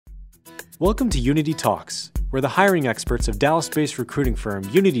Welcome to Unity Talks, where the hiring experts of Dallas-based recruiting firm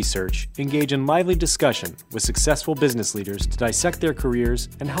Unity Search engage in lively discussion with successful business leaders to dissect their careers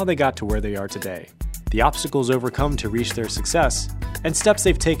and how they got to where they are today, the obstacles overcome to reach their success, and steps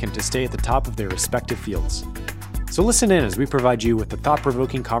they've taken to stay at the top of their respective fields. So listen in as we provide you with the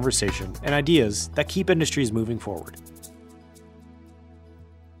thought-provoking conversation and ideas that keep industries moving forward.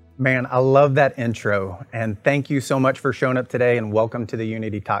 Man, I love that intro, and thank you so much for showing up today, and welcome to the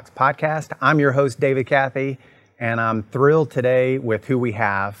Unity Talks podcast. I'm your host, David Cathey, and I'm thrilled today with who we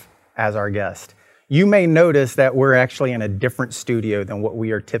have as our guest. You may notice that we're actually in a different studio than what we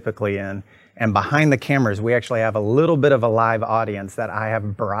are typically in, and behind the cameras, we actually have a little bit of a live audience that I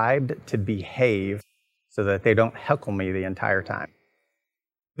have bribed to behave so that they don't heckle me the entire time.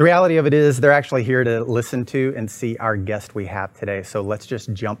 The reality of it is they're actually here to listen to and see our guest we have today. So let's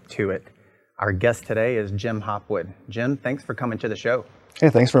just jump to it. Our guest today is Jim Hopwood. Jim, thanks for coming to the show. Hey,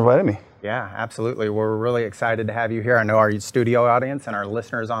 thanks for inviting me. Yeah, absolutely. We're really excited to have you here. I know our studio audience and our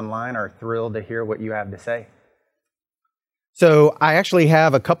listeners online are thrilled to hear what you have to say. So I actually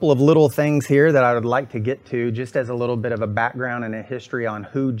have a couple of little things here that I would like to get to just as a little bit of a background and a history on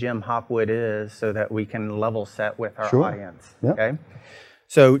who Jim Hopwood is so that we can level set with our audience. Yep. Okay.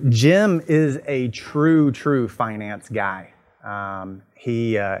 So Jim is a true finance guy.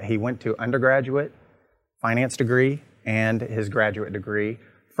 He went to undergraduate finance degree and his graduate degree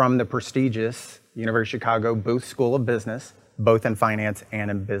from the prestigious University of Chicago Booth School of Business, both in finance and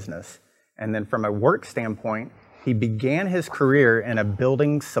in business. And then from a work standpoint, he began his career in a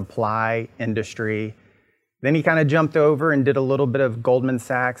building supply industry. Then he kind of jumped over and did a little bit of Goldman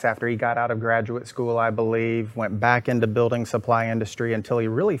Sachs after he got out of graduate school, I believe, went back into building supply industry until he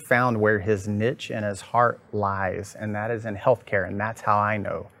really found where his niche and his heart lies, and that is in healthcare. And that's how I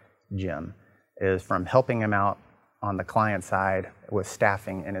know Jim, is from helping him out on the client side with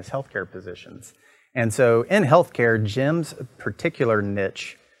staffing in his healthcare positions. And so in healthcare, Jim's particular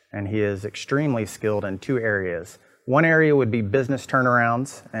niche, and he is extremely skilled in two areas. One area would be business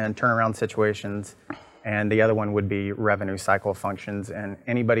turnarounds and turnaround situations, and the other one would be revenue cycle functions. And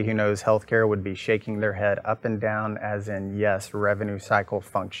anybody who knows healthcare would be shaking their head up and down as in, yes, revenue cycle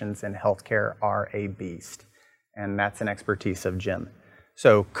functions in healthcare are a beast. And that's an expertise of Jim.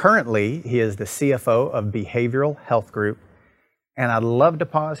 So currently, he is the CFO of Behavioral Health Group. And I'd love to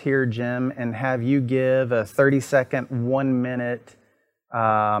pause here, Jim, and have you give a 30-second, 1-minute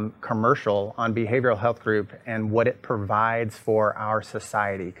commercial on Behavioral Health Group and what it provides for our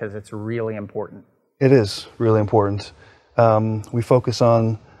society, because it's really important. It is really important. We focus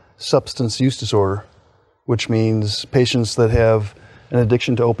on substance use disorder, which means patients that have an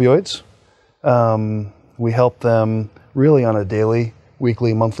addiction to opioids. We help them really on a daily,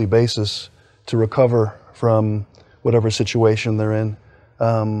 weekly, monthly basis to recover from whatever situation they're in.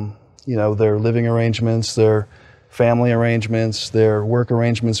 Their living arrangements, their family arrangements, their work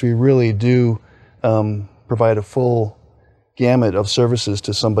arrangements. We really do provide a full gamut of services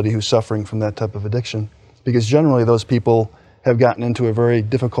to somebody who's suffering from that type of addiction, because generally those people have gotten into a very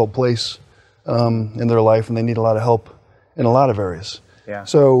difficult place in their life and they need a lot of help in a lot of areas. Yeah.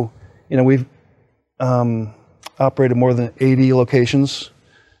 So, we've operated more than 80 locations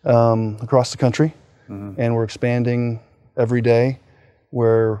across the country, and we're expanding every day.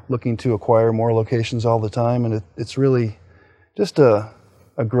 We're looking to acquire more locations all the time, and it's really just a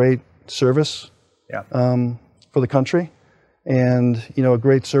great service for the country. And, a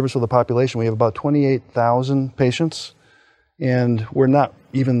great service for the population. We have about 28,000 patients, and we're not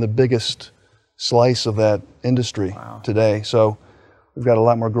even the biggest slice of that industry today. So we've got a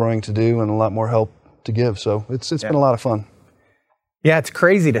lot more growing to do and a lot more help to give. So it's been a lot of fun. Yeah, it's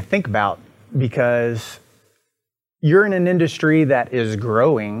crazy to think about, because you're in an industry that is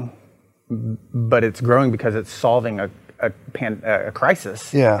growing, but it's growing because it's solving a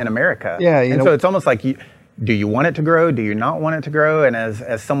crisis in America. Yeah, and so it's almost like do you want it to grow? Do you not want it to grow? And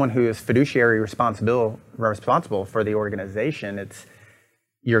as someone who is fiduciary responsible for the organization,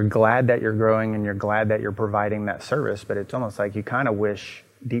 you're glad that you're growing and you're glad that you're providing that service, but it's almost like you kind of wish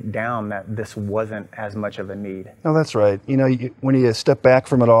deep down that this wasn't as much of a need. No, that's right. When you step back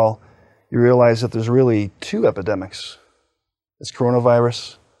from it all, you realize that there's really two epidemics. It's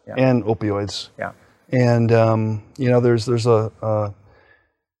coronavirus and opioids. Yeah. And, there's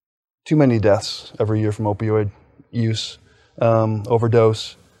too many deaths every year from opioid use,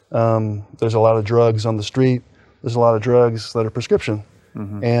 overdose. There's a lot of drugs on the street. There's a lot of drugs that are prescription.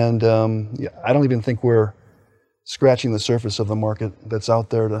 And I don't even think we're scratching the surface of the market that's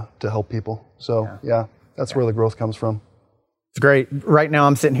out there to help people. So, that's where the growth comes from. It's great. Right now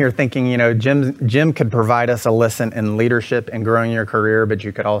I'm sitting here thinking, Jim could provide us a lesson in leadership and growing your career, but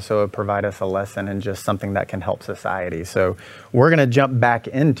you could also provide us a lesson in just something that can help society. So we're going to jump back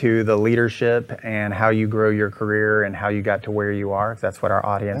into the leadership and how you grow your career and how you got to where you are. That's what our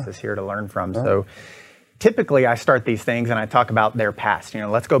audience is here to learn from. Right. So typically I start these things and I talk about their past.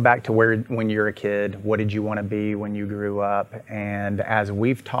 Let's go back to when you're a kid. What did you want to be when you grew up? And as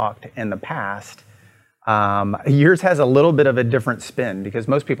we've talked in the past, yours has a little bit of a different spin because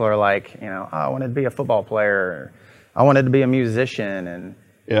most people are like, oh, I wanted to be a football player, or I wanted to be a musician, and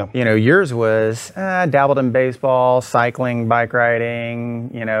yours was dabbled in baseball, cycling, bike riding,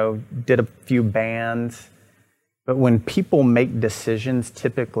 did a few bands. But when people make decisions,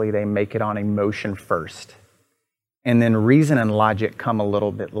 typically they make it on emotion first, and then reason and logic come a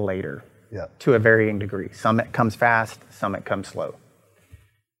little bit later, to a varying degree. Some it comes fast, some it comes slow.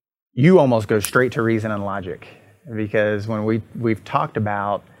 You almost go straight to reason and logic, because when we've talked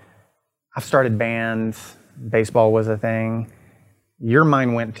about, I've started bands, baseball was a thing, your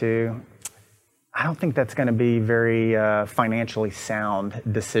mind went to, I don't think that's going to be very financially sound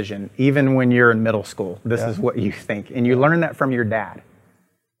decision, even when you're in middle school. This is what you think, and you learn that from your dad.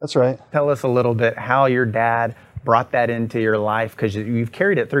 That's right. Tell us a little bit how your dad brought that into your life, because you've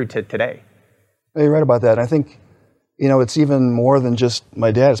carried it through to today. You're right about that. I think it's even more than just my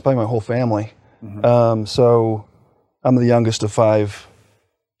dad. It's probably my whole family. Mm-hmm. So I'm the youngest of 5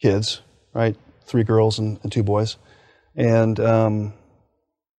 kids, right? 3 girls and 2 boys. And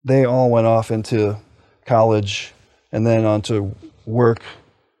they all went off into college and then on to work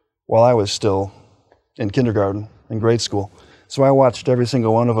while I was still in kindergarten and grade school. So I watched every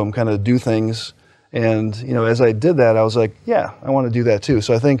single one of them kind of do things. And, as I did that, I was like, yeah, I want to do that too.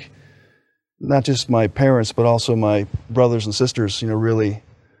 So I think not just my parents, but also my brothers and sisters, really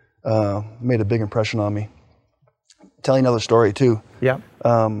made a big impression on me. Tell you another story too. Yeah.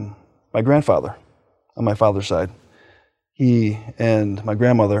 My grandfather, on my father's side, he and my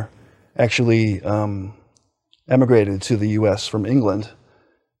grandmother actually emigrated to the U.S. from England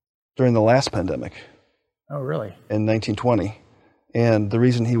during the last pandemic. Oh, really? In 1920. And the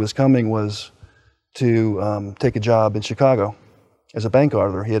reason he was coming was to take a job in Chicago as a bank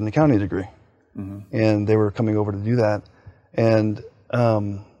auditor. He had an accounting degree. Mm-hmm. And they were coming over to do that. And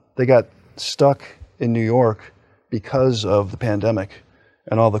they got stuck in New York because of the pandemic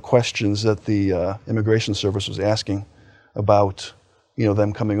and all the questions that the immigration service was asking about,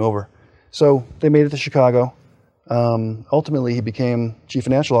 them coming over. So they made it to Chicago. Ultimately, he became chief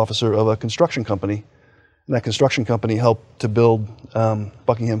financial officer of a construction company. And that construction company helped to build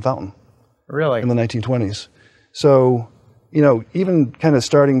Buckingham Fountain. Really? In the 1920s. So, even kind of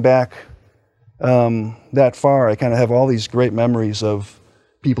starting back that far, I kind of have all these great memories of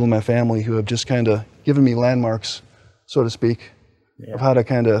people in my family who have just kind of given me landmarks, so to speak, of how to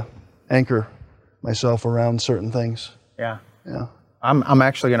kind of anchor myself around certain things. Yeah. I'm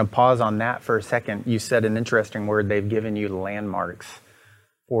actually going to pause on that for a second. You said an interesting word. They've given you landmarks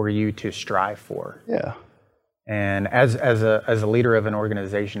for you to strive for. Yeah. And as a leader of an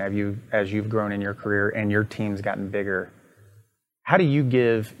organization, as you've grown in your career and your team's gotten bigger, how do you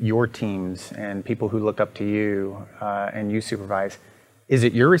give your teams and people who look up to you and you supervise, is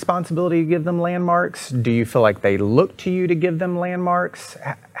it your responsibility to give them landmarks? Do you feel like they look to you to give them landmarks?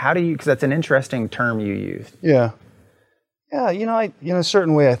 How do you, because that's an interesting term you used. Yeah. Yeah, in a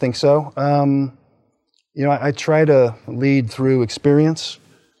certain way, I think so. I try to lead through experience,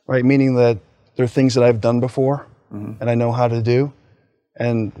 right? Meaning that there are things that I've done before and I know how to do.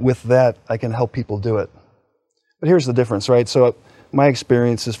 And with that, I can help people do it. But here's the difference, right? So my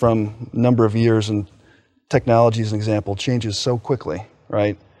experience is from a number of years, and technology, as an example, changes so quickly,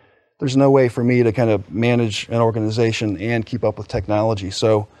 right? There's no way for me to kind of manage an organization and keep up with technology.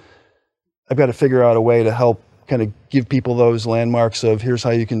 So I've got to figure out a way to help kind of give people those landmarks of here's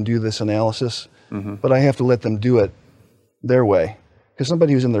how you can do this analysis. But I have to let them do it their way. Because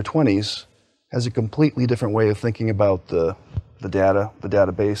somebody who's in their 20s has a completely different way of thinking about the data, the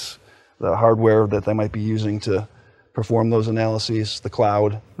database, the hardware that they might be using to perform those analyses, the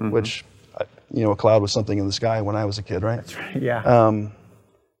cloud, which, a cloud was something in the sky when I was a kid, right? That's right, yeah.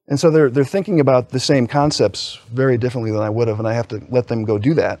 And so they're thinking about the same concepts very differently than I would have, and I have to let them go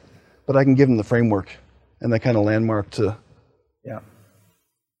do that. But I can give them the framework and that kind of landmark to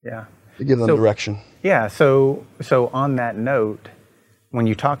give them direction. Yeah, so on that note, when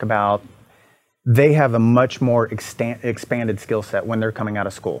you talk about, they have a much more expanded skill set when they're coming out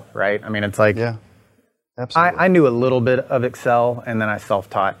of school, right? I mean, it's like, yeah, absolutely. I knew a little bit of Excel, and then I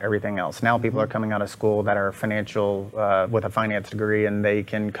self-taught everything else. Now people are coming out of school that are financial, with a finance degree, and they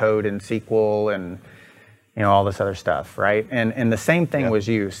can code in SQL, and all this other stuff, right? And the same thing was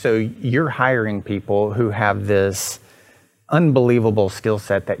you. So you're hiring people who have this unbelievable skill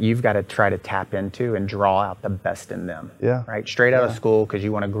set that you've got to try to tap into and draw out the best in them, right? Straight out of school, because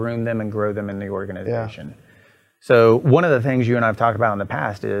you want to groom them and grow them in the organization. So one of the things you and I have talked about in the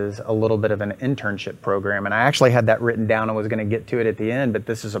past is a little bit of an internship program. And I actually had that written down and was going to get to it at the end, but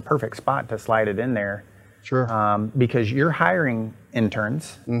this is a perfect spot to slide it in there. Sure. Because you're hiring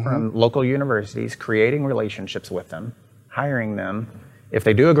interns from local universities, creating relationships with them, hiring them. If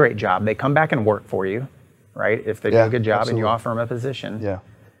they do a great job, they come back and work for you, right? If they do a good job and you offer them a position. Yeah.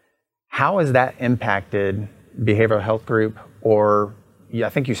 How has that impacted Behavioral Health Group? Or I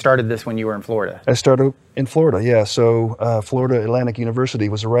think you started this when you were in Florida. I started in Florida, yeah. So Florida Atlantic University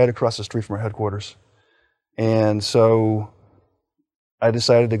was right across the street from our headquarters. And so I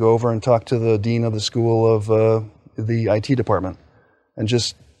decided to go over and talk to the dean of the school of the IT department and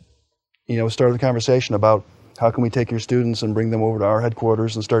just, start the conversation about how can we take your students and bring them over to our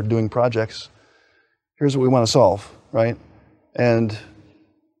headquarters and start doing projects. Here's what we want to solve, right? And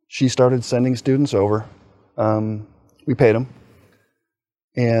she started sending students over. We paid them.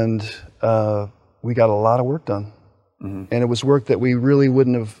 And we got a lot of work done. And it was work that we really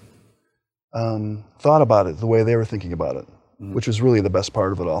wouldn't have thought about it the way they were thinking about it, which was really the best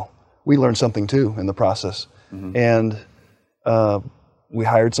part of it all. We learned something too in the process. And we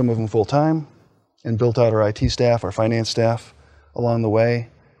hired some of them full time and built out our IT staff, our finance staff along the way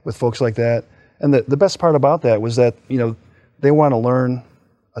with folks like that. And the best part about that was that, they want to learn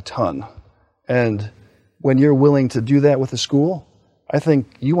a ton. And when you're willing to do that with a school, I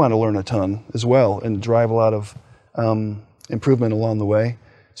think you want to learn a ton as well and drive a lot of improvement along the way.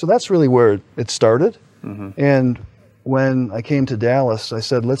 So that's really where it started. And when I came to Dallas, I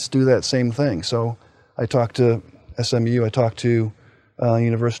said, let's do that same thing. So I talked to SMU, I talked to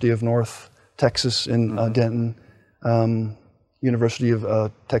University of North Texas in Denton, University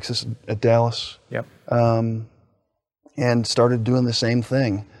of Texas at Dallas, and started doing the same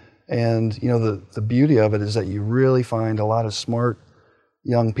thing. And the beauty of it is that you really find a lot of smart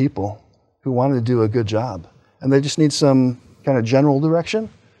young people who want to do a good job, and they just need some kind of general direction,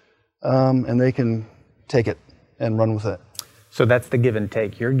 and they can take it and run with it. So that's the give and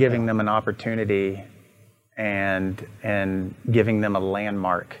take. You're giving them an opportunity and giving them a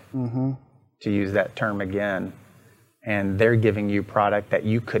landmark, to use that term again, and they're giving you product that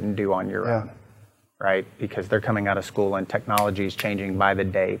you couldn't do on your own, right? Because they're coming out of school and technology is changing by the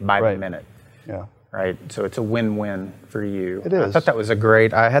day, by the minute. Right, so it's a win-win for you. It is. I thought that was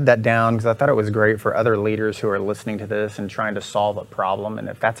I had that down because I thought it was great for other leaders who are listening to this and trying to solve a problem. And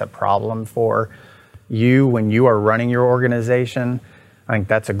if that's a problem for you when you are running your organization, I think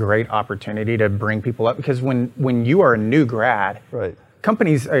that's a great opportunity to bring people up. Because when you are a new grad,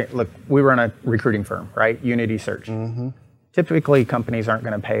 companies, look, we run a recruiting firm, right? Unity Search. Typically, companies aren't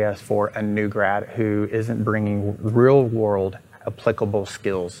going to pay us for a new grad who isn't bringing real-world applicable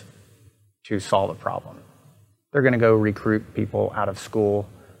skills to solve a problem. They're going to go recruit people out of school,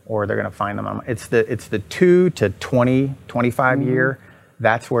 or they're going to find them. It's the 2 to 20, 25 year.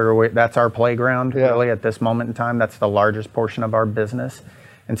 That's that's our playground really at this moment in time. That's the largest portion of our business.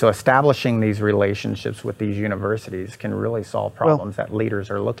 And so establishing these relationships with these universities can really solve problems that leaders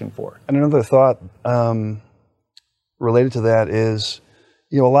are looking for. And another thought related to that is,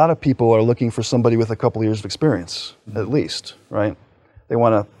 a lot of people are looking for somebody with a couple of years of experience, at least, right? They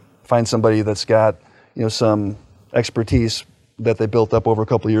want to find somebody that's got, some expertise that they built up over a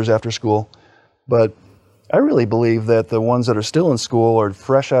couple of years after school. But I really believe that the ones that are still in school or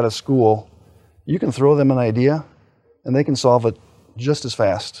fresh out of school, you can throw them an idea and they can solve it just as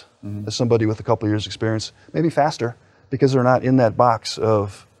fast as somebody with a couple of years experience, maybe faster, because they're not in that box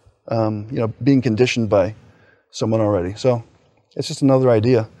of, being conditioned by someone already. So it's just another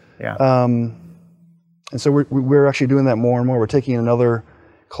idea. And so we're actually doing that more and more. We're taking another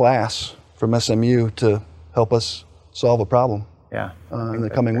class from SMU to help us solve a problem in the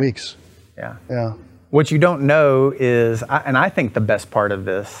coming weeks. What you don't know is, and I think the best part of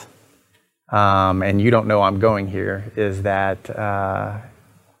this, and you don't know I'm going here, is that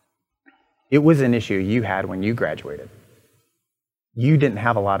it was an issue you had when you graduated. You didn't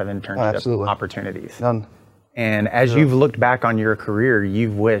have a lot of internship opportunities. None. And as you've looked back on your career,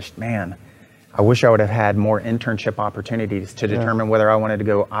 you've wished, man, I wish I would have had more internship opportunities to determine whether I wanted to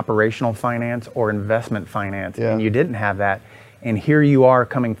go operational finance or investment finance. And you didn't have that. And here you are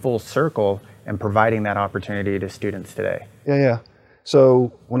coming full circle and providing that opportunity to students today.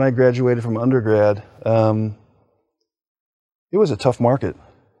 So when I graduated from undergrad, it was a tough market.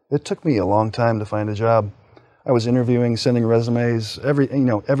 It took me a long time to find a job. I was interviewing, sending resumes,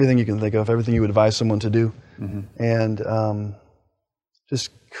 everything you can think of, everything you would advise someone to do, and just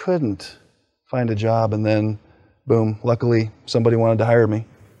couldn't find a job. And then, boom! Luckily, somebody wanted to hire me.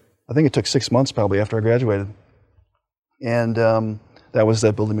 I think it took 6 months probably after I graduated, and that was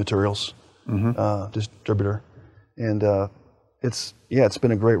that building materials distributor, and it's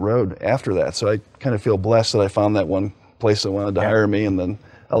been a great road after that. So I kind of feel blessed that I found that one place that wanted to hire me, and then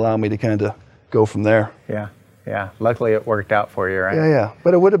allow me to kind of go from there. Yeah. Luckily, it worked out for you, right? Yeah.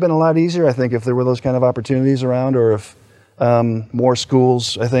 But it would have been a lot easier, I think, if there were those kind of opportunities around, or if more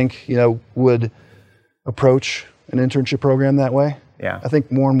schools, I think, would approach an internship program that way. Yeah. I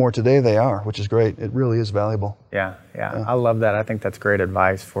think more and more today they are, which is great. It really is valuable. Yeah. I love that. I think that's great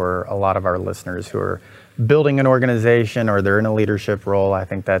advice for a lot of our listeners who are building an organization or they're in a leadership role. I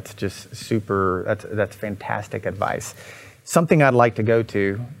think that's just that's fantastic advice. Something I'd like to go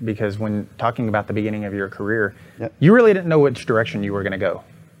to, because when talking about the beginning of your career, you really didn't know which direction you were going to go.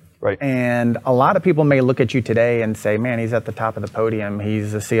 Right. And a lot of people may look at you today and say, man, he's at the top of the podium.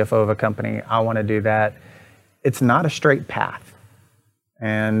 He's the CFO of a company. I want to do that. It's not a straight path.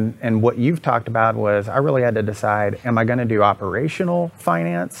 And what you've talked about was, I really had to decide, am I going to do operational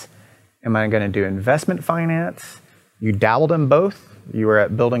finance? Am I going to do investment finance? You dabbled in both. You were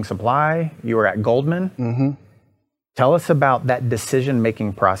at Building Supply. You were at Goldman. Tell us about that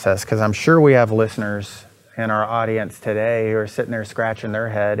decision-making process, because I'm sure we have listeners in our audience today who are sitting there scratching their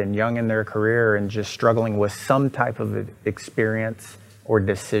head and young in their career and just struggling with some type of experience or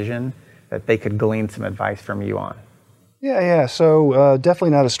decision that they could glean some advice from you on. Yeah. So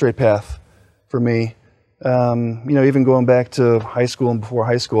definitely not a straight path for me. Even going back to high school and before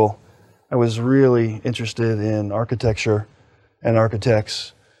high school, I was really interested in architecture and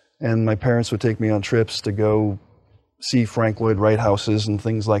architects, and my parents would take me on trips to go see Frank Lloyd Wright houses and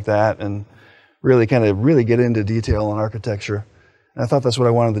things like that, and really get into detail on architecture. And I thought that's what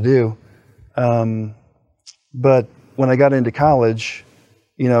I wanted to do. But when I got into college,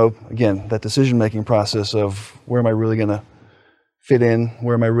 again, that decision-making process of where am I really going to fit in?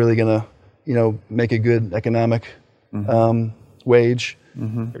 Where am I really going to, make a good economic wage?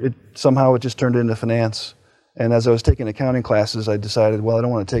 Somehow it just turned into finance. And as I was taking accounting classes, I decided, well, I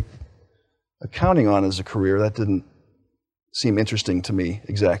don't want to take accounting on as a career. That didn't seem interesting to me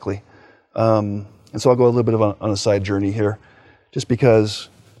exactly. And so I'll go a little bit on a side journey here, just because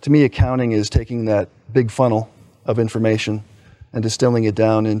to me accounting is taking that big funnel of information and distilling it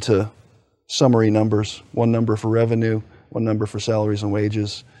down into summary numbers, one number for revenue, one number for salaries and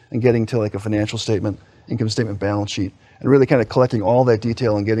wages, and getting to like a financial statement, income statement, balance sheet, and really kind of collecting all that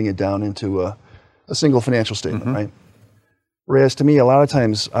detail and getting it down into a single financial statement, right? Whereas to me, a lot of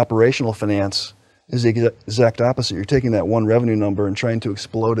times operational finance is the exact opposite. You're taking that one revenue number and trying to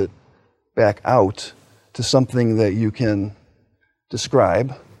explode it back out to something that you can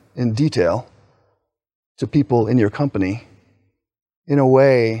describe in detail to people in your company in a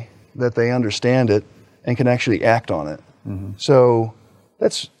way that they understand it and can actually act on it. So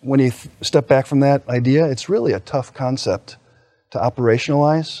that's when you step back from that idea, it's really a tough concept to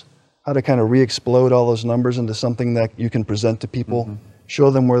operationalize, how to kind of re-explode all those numbers into something that you can present to people,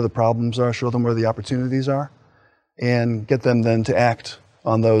 show them where the problems are, show them where the opportunities are, and get them then to act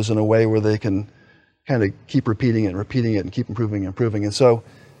on those in a way where they can kind of keep repeating it and keep improving. And so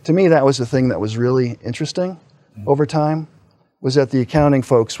to me, that was the thing that was really interesting over time, was that the accounting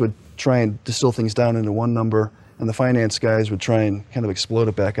folks would try and distill things down into one number, and the finance guys would try and kind of explode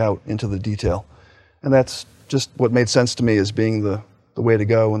it back out into the detail. And that's just what made sense to me as being the way to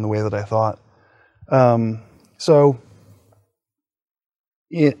go and the way that I thought.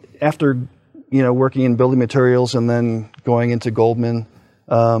 After working in building materials and then going into Goldman,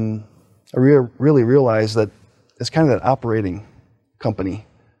 I really realized that it's kind of that operating company,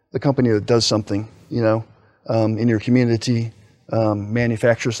 the company that does something, in your community,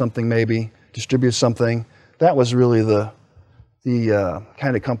 manufacture something maybe, distribute something. That was really the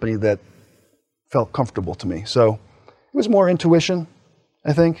kind of company that felt comfortable to me. So it was more intuition,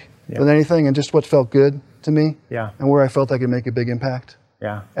 I think, than anything, and just what felt good to me, and where I felt I could make a big impact.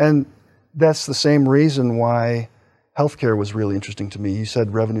 And that's the same reason why healthcare was really interesting to me. You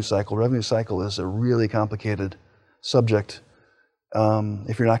said revenue cycle. Revenue cycle is a really complicated subject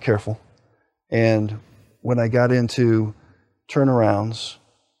if you're not careful. And when I got into turnarounds,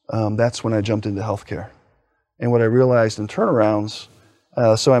 that's when I jumped into healthcare. And what I realized in turnarounds,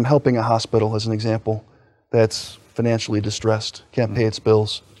 so I'm helping a hospital, as an example, that's financially distressed, can't pay its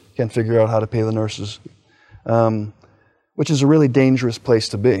bills, can't figure out how to pay the nurses, which is a really dangerous place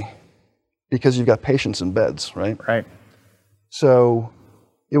to be because you've got patients in beds, right? Right. So,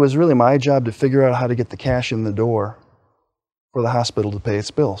 it was really my job to figure out how to get the cash in the door for the hospital to pay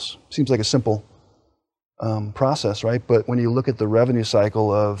its bills. Seems like a simple process, right? But when you look at the revenue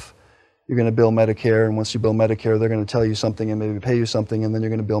cycle of you're going to bill Medicare, and once you bill Medicare, they're going to tell you something and maybe pay you something, and then you're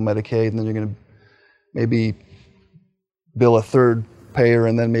going to bill Medicaid, and then you're going to maybe bill a third payer,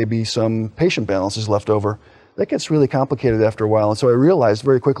 and then maybe some patient balance is left over. That gets really complicated after a while. And so I realized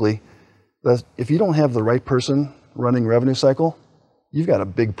very quickly that if you don't have the right person running revenue cycle, you've got a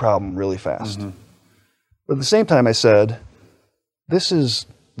big problem really fast. Mm-hmm. But at the same time, I said, this is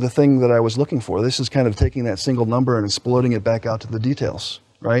the thing that I was looking for. This is kind of taking that single number and exploding it back out to the details,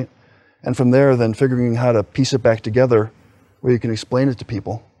 right? And from there, then figuring how to piece it back together where you can explain it to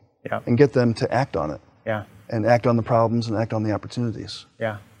people and get them to act on it. Yeah. And act on the problems and act on the opportunities.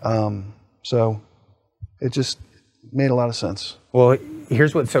 Yeah. So it just made a lot of sense. Well,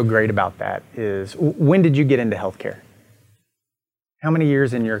 here's what's so great about that is, when did you get into healthcare? How many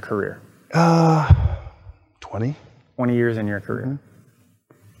years in your career? 20. 20 years in your career.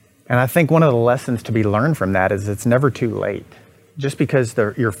 And I think one of the lessons to be learned from that is it's never too late. Just because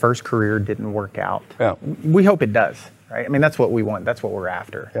your first career didn't work out, we hope it does, right? I mean, that's what we want. That's what we're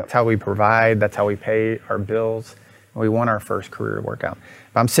after. That's how we provide. That's how we pay our bills. We want our first career to work out.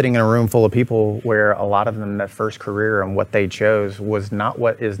 If I'm sitting in a room full of people where a lot of them, their first career and what they chose is not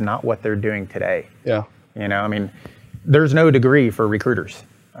what they're doing today. Yeah. You know, I mean, there's no degree for recruiters.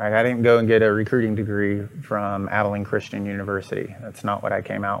 Right? I didn't go and get a recruiting degree from Abilene Christian University. That's not what I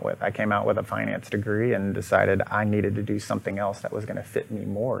came out with. I came out with a finance degree and decided I needed to do something else that was going to fit me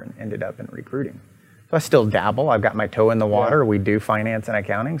more, and ended up in recruiting. So I still dabble. I've got my toe in the water. We do finance and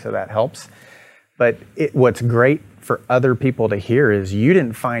accounting, so that helps. But what's great for other people to hear is you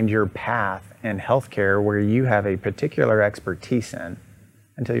didn't find your path in healthcare where you have a particular expertise in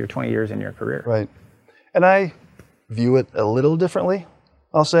until you're 20 years in your career. Right. And I view it a little differently,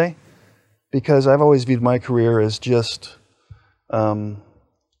 I'll say, because I've always viewed my career as just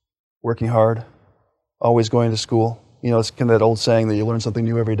working hard, always going to school. You know, it's kind of that old saying that you learn something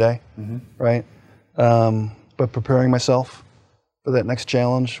new every day, right? But preparing myself for that next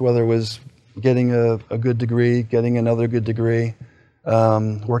challenge, whether it was getting a good degree, getting another good degree,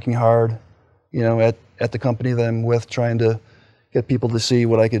 working hard, you know, at the company that I'm with, trying to get people to see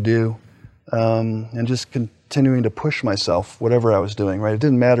what I could do, and just continuing to push myself, whatever I was doing, right? It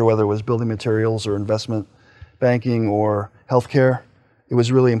didn't matter whether it was building materials or investment banking or healthcare. It was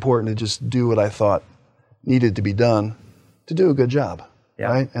really important to just do what I thought needed to be done to do a good job,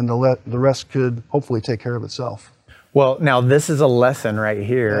 right? And the rest could hopefully take care of itself. Well, now this is a lesson right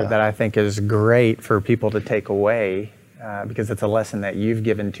here that I think is great for people to take away, because it's a lesson that you've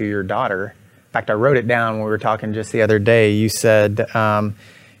given to your daughter. In fact, I wrote it down when we were talking just the other day. You said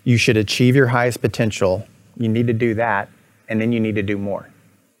you should achieve your highest potential. You need to do that, and then you need to do more.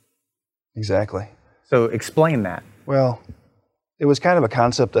 Exactly. So explain that. Well, it was kind of a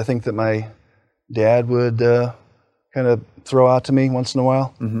concept I think that my dad would kind of throw out to me once in a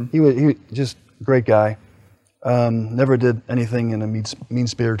while. He was just a great guy. Never did anything in a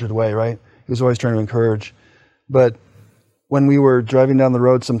mean-spirited way, right? He was always trying to encourage. But when we were driving down the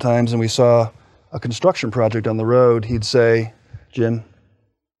road sometimes and we saw a construction project on the road, he'd say, "Jim,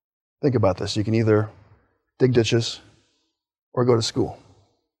 think about this. You can either dig ditches or go to school."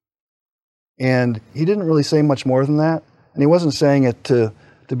 And he didn't really say much more than that. And he wasn't saying it to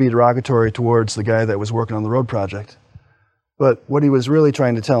be derogatory towards the guy that was working on the road project. But what he was really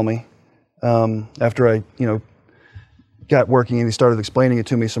trying to tell me, after I, got working and he started explaining it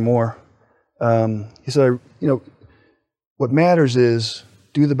to me some more, he said, what matters is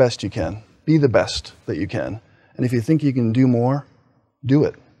do the best you can. Be the best that you can. And if you think you can do more, do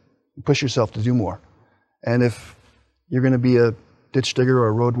it. Push yourself to do more. And if you're going to be a ditch digger or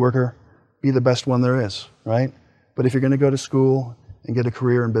a road worker, be the best one there is, right? But if you're going to go to school and get a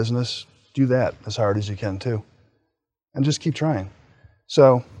career in business, do that as hard as you can too. And just keep trying.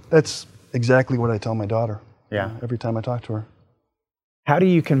 So that's exactly what I tell my daughter every time I talk to her. How do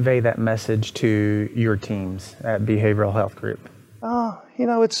you convey that message to your teams at Behavioral Health Group?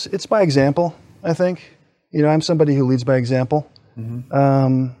 It's by example, I think. I'm somebody who leads by example.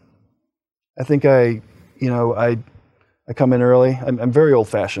 I think I come in early. I'm very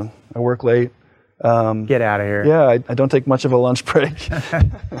old-fashioned. I work late. Get out of here. Yeah, I don't take much of a lunch break.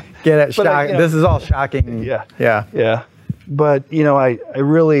 This is all shocking. Yeah. But, I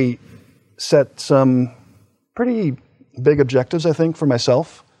really set some pretty big objectives, I think, for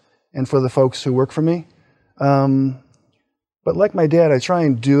myself and for the folks who work for me. But like my dad, I try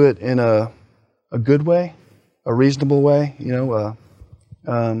and do it in a good way, a reasonable way,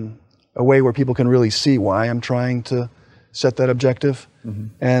 a way where people can really see why I'm trying to set that objective.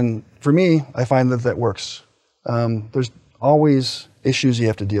 And for me, I find that that works. There's always issues you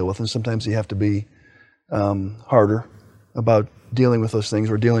have to deal with, and sometimes you have to be harder about dealing with those things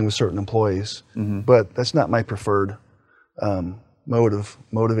or dealing with certain employees. But that's not my preferred mode of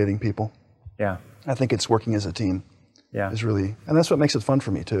motivating people. Yeah. I think it's working as a team. Yeah. Is really, and that's what makes it fun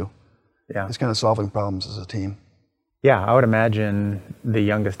for me too. Yeah. It's kind of solving problems as a team. Yeah, I would imagine the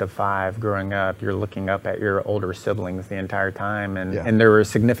youngest of 5 growing up, you're looking up at your older siblings the entire time, and they were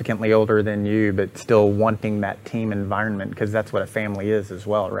significantly older than you, but still wanting that team environment, because that's what a family is as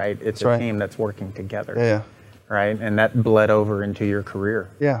well, right? It's a team that's working together. Yeah. Right? And that bled over into your career.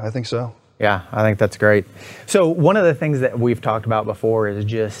 Yeah, I think so. Yeah, I think that's great. So one of the things that we've talked about before is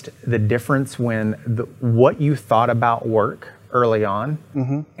just the difference when what you thought about work early on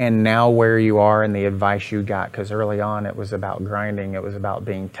and now where you are and the advice you got, because early on it was about grinding, it was about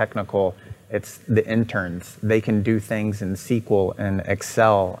being technical. It's the interns. They can do things in SQL and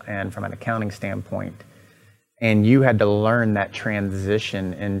Excel and from an accounting standpoint. And you had to learn that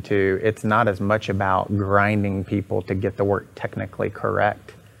transition into, it's not as much about grinding people to get the work technically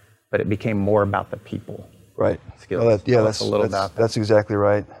correct, but it became more about the people. Right. Skills. Well, that's exactly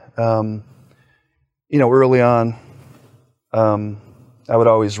right. Early on, I would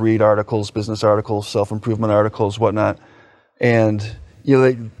always read articles, business articles, self-improvement articles, whatnot. And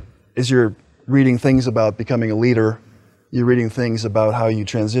as you're reading things about becoming a leader, you're reading things about how you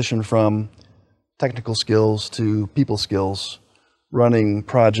transition from technical skills to people skills, running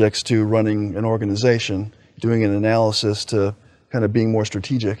projects to running an organization, doing an analysis to kind of being more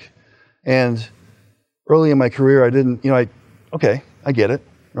strategic. And early in my career, I didn't, okay, I get it,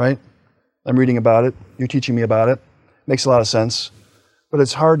 right? I'm reading about it, you're teaching me about it. Makes a lot of sense, but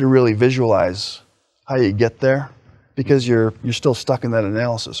it's hard to really visualize how you get there because you're still stuck in that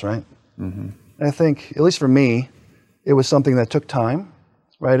analysis, right? And I think, at least for me, it was something that took time,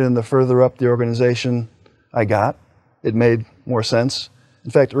 right? And the further up the organization I got, it made more sense.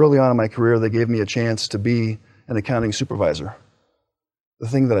 In fact, early on in my career, they gave me a chance to be an accounting supervisor, the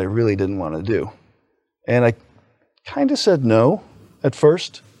thing that I really didn't want to do. And I kind of said no at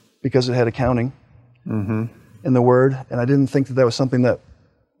first because it had accounting in the word, and I didn't think that was something that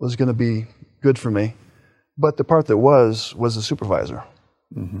was going to be good for me. But the part that was the supervisor.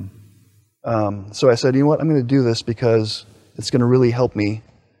 So I said, you know what, I'm going to do this because it's going to really help me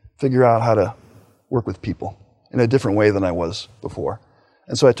figure out how to work with people in a different way than I was before.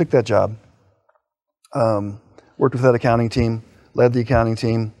 And so I took that job, worked with that accounting team, led the accounting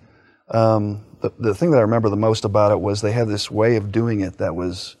team. The thing that I remember the most about it was they had this way of doing it that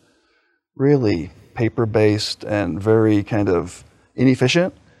was really paper-based and very kind of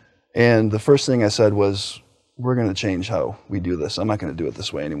inefficient. And the first thing I said was, we're going to change how we do this. I'm not going to do it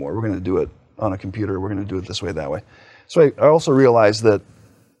this way anymore. We're going to do it on a computer. We're going to do it this way, that way. So I also realized that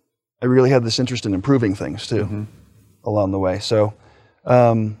I really had this interest in improving things too along the way. So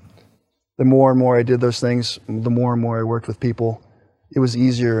the more and more I did those things, the more and more I worked with people, it was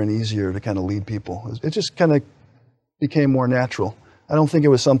easier and easier to kind of lead people. It just kind of became more natural. I don't think it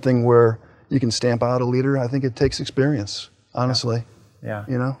was something where you can stamp out a leader. I think it takes experience, honestly. Yeah.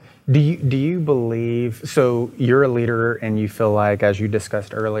 Do you believe, so you're a leader and you feel like, as you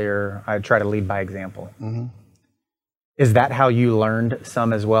discussed earlier, I try to lead by example. Is that how you learned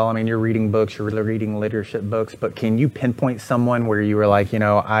some as well? I mean, you're reading books, you're reading leadership books, but can you pinpoint someone where you were like,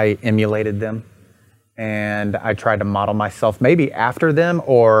 I emulated them and I tried to model myself maybe after them,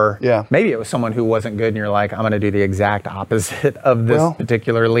 or maybe it was someone who wasn't good and you're like, I'm going to do the exact opposite of this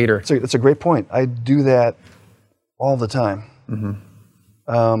particular leader? It's a great point. I do that all the time.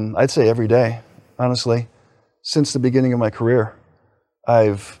 I'd say every day, honestly. Since the beginning of my career,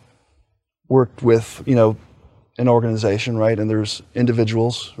 I've worked with, an organization, right? And there's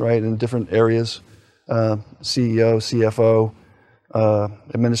individuals, right, in different areas, CEO, CFO,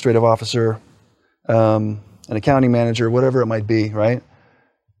 administrative officer, an accounting manager, whatever it might be, right?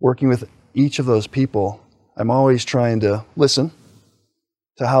 Working with each of those people, I'm always trying to listen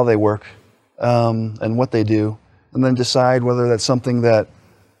to how they work and what they do, and then decide whether that's something that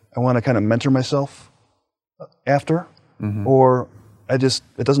I want to kind of mentor myself after, or it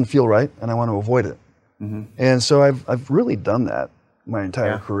doesn't feel right and I want to avoid it. And so I've really done that my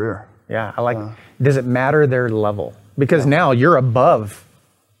entire career. Yeah, I like. Does it matter their level? Because now you're above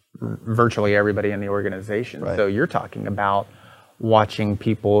virtually everybody in the organization. Right. So you're talking about watching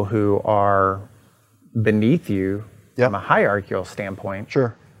people who are beneath you from a hierarchical standpoint.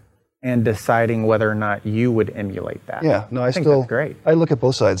 Sure. And deciding whether or not you would emulate that. Yeah, no, I think still, that's great. I look at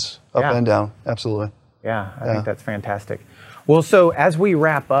both sides, up and down, absolutely. Yeah, I think that's fantastic. Well, so as we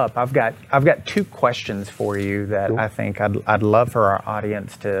wrap up, I've got 2 questions for you that Cool. I think I'd love for our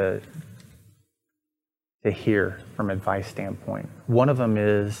audience to hear from advice standpoint. One of them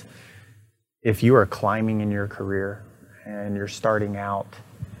is, if you are climbing in your career and you're starting out,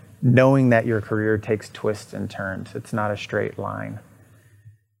 knowing that your career takes twists and turns, it's not a straight line.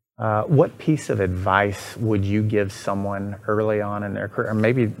 What piece of advice would you give someone early on in their career?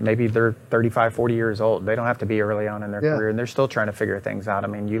 Maybe they're 35, 40 years old. They don't have to be early on in their career, and they're still trying to figure things out. I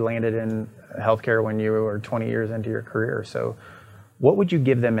mean, you landed in healthcare when you were 20 years into your career. So what would you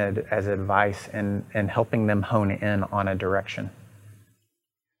give them as advice in helping them hone in on a direction?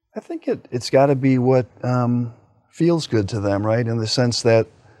 I think it's got to be what feels good to them, right? In the sense that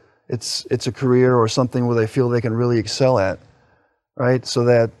it's a career or something where they feel they can really excel at, right? So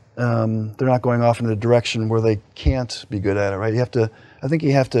that they're not going off in a direction where they can't be good at it, right? I think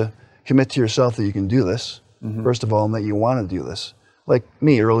you have to commit to yourself that you can do this, first of all, and that you want to do this. Like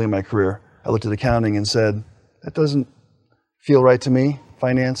me, early in my career, I looked at accounting and said, that doesn't feel right to me.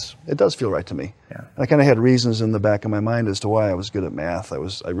 Finance, it does feel right to me. Yeah. And I kind of had reasons in the back of my mind as to why I was good at math.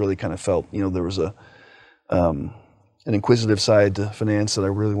 I really kind of felt, there was an inquisitive side to finance that I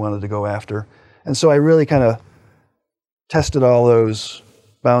really wanted to go after. And so I really kind of tested all those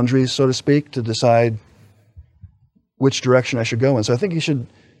boundaries, so to speak, to decide which direction I should go in. So I think you should,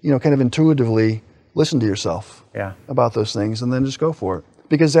 kind of intuitively listen to yourself about those things and then just go for it.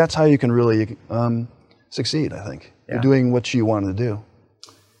 Because that's how you can really succeed, I think. Yeah. You're doing what you want to do.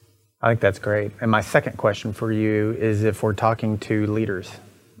 I think that's great. And my second question for you is, if we're talking to leaders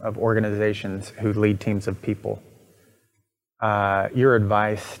of organizations who lead teams of people, your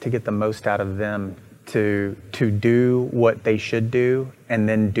advice to get the most out of them to do what they should do and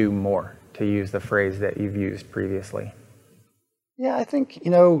then do more, to use the phrase that you've used previously. Yeah, I think,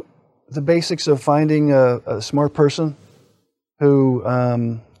 the basics of finding a smart person who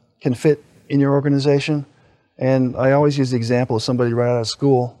can fit in your organization. And I always use the example of somebody right out of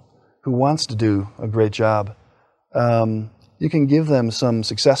school who wants to do a great job. You can give them some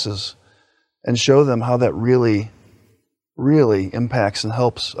successes and show them how that really, really impacts and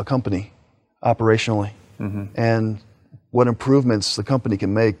helps a company operationally, and what improvements the company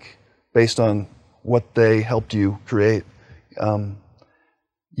can make based on what they helped you create.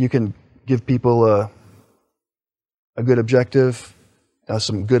 You can give people a good objective,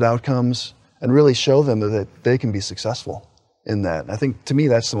 some good outcomes, and really show them that they can be successful in that. I think, to me,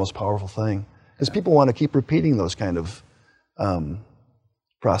 that's the most powerful thing, because people want to keep repeating those kind of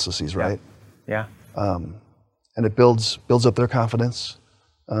processes, right? Yeah. And it builds up their confidence.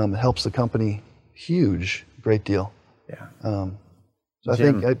 It helps the company great deal. Yeah. So I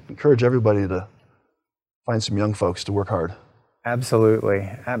think I encourage everybody to find some young folks to work hard. Absolutely.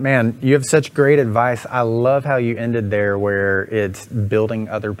 Man, you have such great advice. I love how you ended there, where it's building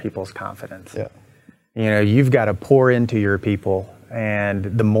other people's confidence. Yeah. You've got to pour into your people, and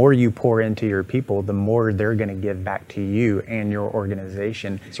the more you pour into your people, the more they're going to give back to you and your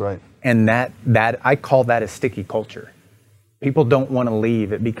organization. That's right. And that I call that a sticky culture. People don't want to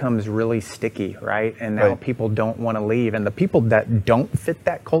leave. It becomes really sticky, right? And now people don't want to leave. And the people that don't fit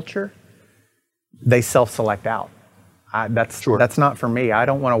that culture, they self-select out. That's not for me. I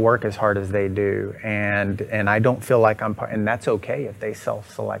don't want to work as hard as they do, and I don't feel like I'm part, and that's okay if they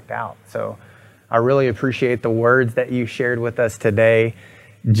self-select out. So I really appreciate the words that you shared with us today.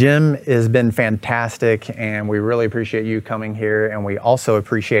 Jim has been fantastic, and we really appreciate you coming here, and we also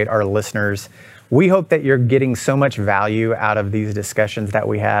appreciate our listeners. We hope that you're getting so much value out of these discussions that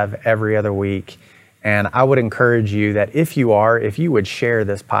we have every other week. And I would encourage you that if you would share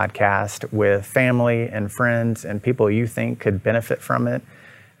this podcast with family and friends and people you think could benefit from it,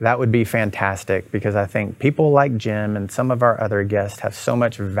 that would be fantastic, because I think people like Jim and some of our other guests have so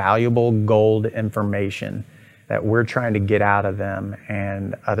much valuable gold information that we're trying to get out of them,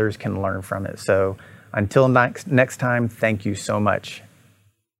 and others can learn from it. So until next time, thank you so much.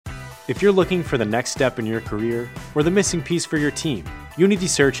 If you're looking for the next step in your career or the missing piece for your team, Unity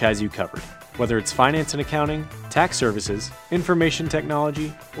Search has you covered. Whether it's finance and accounting, tax services, information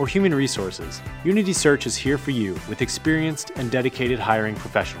technology, or human resources, Unity Search is here for you with experienced and dedicated hiring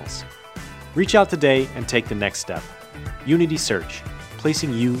professionals. Reach out today and take the next step. Unity Search,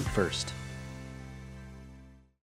 placing you first.